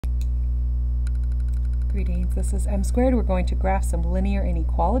Greetings, this is M squared. We're going to graph some linear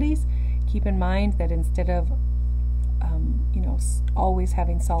inequalities. Keep in mind that instead of always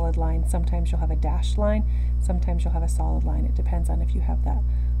having solid lines, sometimes you'll have a dashed line, sometimes you'll have a solid line. It depends on if you have that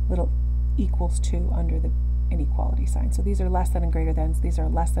little equals to under the inequality sign. So these are less than and greater than. These are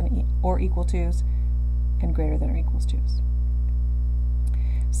less than or equal to's and greater than or equals to's.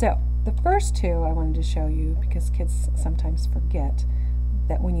 So the first two I wanted to show you because kids sometimes forget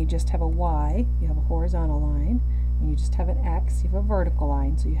that when you just have a y, you have a horizontal line. When you just have an x, you have a vertical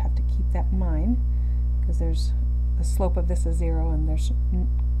line. So you have to keep that in mind because there's the slope of this is 0 and there's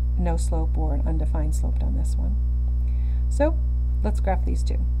no slope or an undefined slope on this one. So let's graph these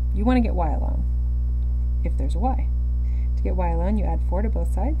two. You want to get y alone if there's a y. To get y alone, you add 4 to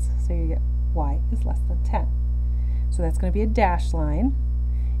both sides, so you get y is less than 10. So that's going to be a dashed line.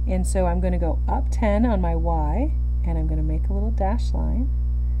 And so I'm going to go up 10 on my y, and I'm going to make a little dashed line.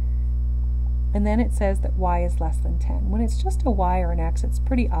 And then it says that y is less than 10. When it's just a y or an x, it's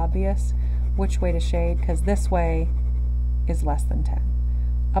pretty obvious which way to shade, because this way is less than 10.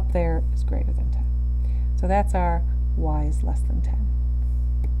 Up there is greater than 10. So that's our y is less than 10.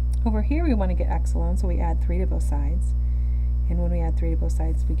 Over here we want to get x alone, so we add 3 to both sides. And when we add 3 to both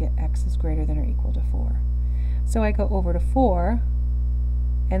sides, we get x is greater than or equal to 4. So I go over to 4,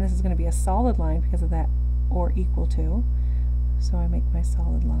 and this is going to be a solid line because of that or equal to. So I make my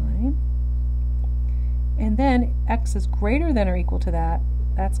solid line. And then x is greater than or equal to that.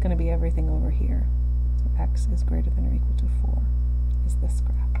 That's going to be everything over here. So x is greater than or equal to 4 is this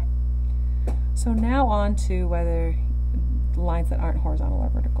graph. So now on to whether lines that aren't horizontal or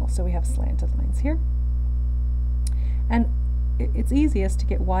vertical. So we have slanted lines here. And it's easiest to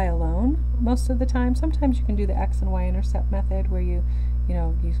get y alone most of the time. Sometimes you can do the x and y intercept method where you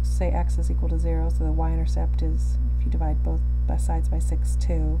say x is equal to 0, so the y-intercept is, if you divide both sides by 6,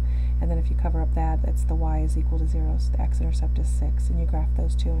 2, and then if you cover up that, that's the y is equal to 0, so the x-intercept is 6, and you graph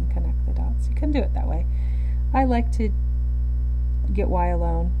those two and connect the dots. You can do it that way. I like to get y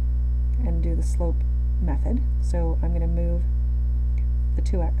alone and do the slope method, so I'm going to move the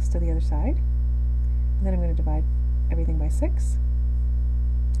 2x to the other side, and then I'm going to divide everything by 6,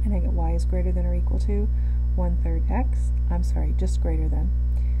 and I get y is greater than or equal to 1/3 x, just greater than,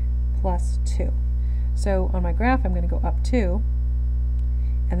 plus 2. So on my graph I'm going to go up 2,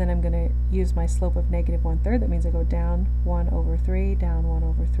 and then I'm going to use my slope of negative 1/3. That means I go down 1 over 3, down 1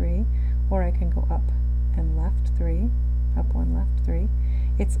 over 3, or I can go up and left 3, up 1, left 3.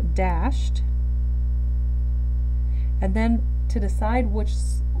 It's dashed, and then to decide which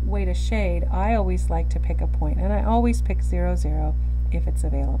way to shade, I always like to pick a point, and I always pick 0, 0 if it's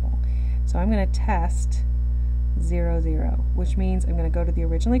available. So I'm going to test 0, 0, which means I'm going to go to the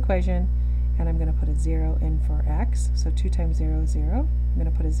original equation and I'm going to put a 0 in for x. So 2 times 0 is 0. I'm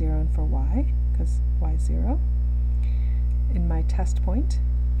going to put a 0 in for y, because y is 0, in my test point.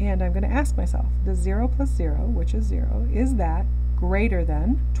 And I'm going to ask myself, does 0 plus 0, which is 0, is that greater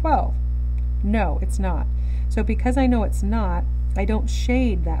than 12? No, it's not. So because I know it's not, I don't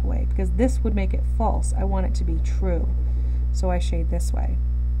shade that way, because this would make it false. I want it to be true. So I shade this way.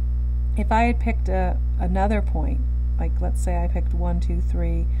 If I had picked another point, like let's say I picked 1, 2,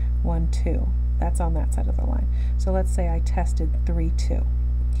 3, 1, 2, that's on that side of the line. So let's say I tested 3, 2.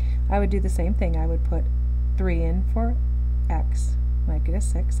 I would do the same thing. I would put 3 in for x, and I'd get a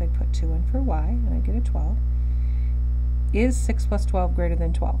 6. I'd put 2 in for y, and I'd get a 12. Is 6 plus 12 greater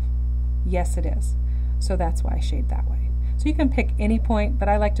than 12? Yes, it is. So that's why I shade that way. So you can pick any point, but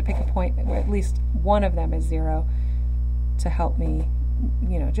I like to pick a point where at least one of them is 0 to help me,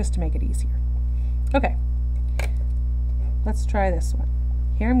 just to make it easier. Okay, let's try this one.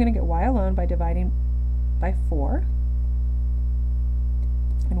 Here I'm going to get y alone by dividing by 4.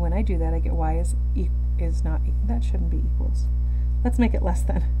 And when I do that, I get y is not, that shouldn't be equals. Let's make it less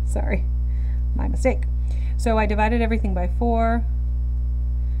than, sorry, my mistake. So I divided everything by 4,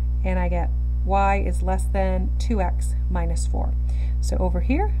 and I get y is less than 2x minus 4. So over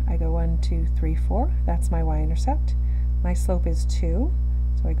here, I go 1, 2, 3, 4. That's my y-intercept. My slope is 2,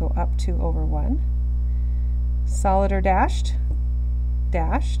 so I go up 2 over 1. Solid or dashed?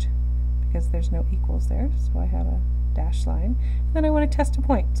 Dashed, because there's no equals there, so I have a dashed line. And then I want to test a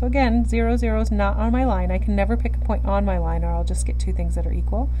point. So again, 0, 0 is not on my line. I can never pick a point on my line, or I'll just get two things that are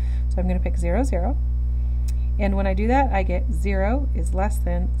equal. So I'm going to pick 0, 0. And when I do that, I get 0 is less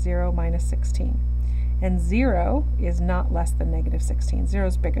than 0 minus 16. And 0 is not less than negative 16. 0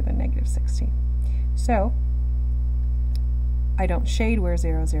 is bigger than negative 16. So I don't shade where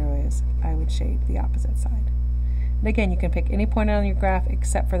 0, 0 is. I would shade the opposite side. And again, you can pick any point on your graph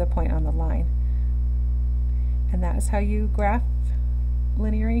except for the point on the line. And that is how you graph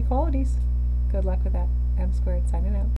linear inequalities. Good luck with that. M squared signing out.